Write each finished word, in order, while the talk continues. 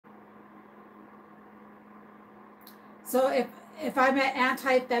So if I'm an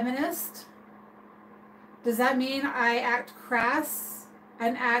anti-feminist, does that mean I act crass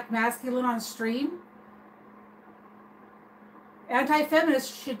and act masculine on stream?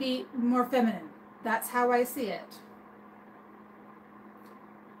 Anti-feminist should be more feminine. That's how I see it.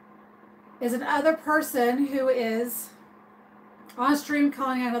 Is another person who is on stream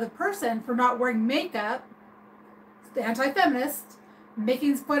calling another person for not wearing makeup, the anti-feminist,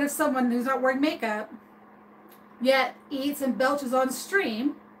 making fun of someone who's not wearing makeup, yet eats and belches on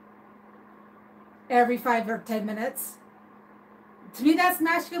stream every 5 or 10 minutes. To me, that's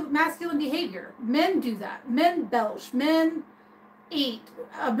masculine behavior. Men do that. Men belch. Men eat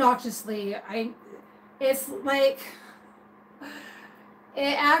obnoxiously. It's like,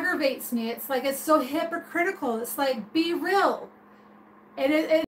 it aggravates me. It's like, it's so hypocritical. It's like, be real. And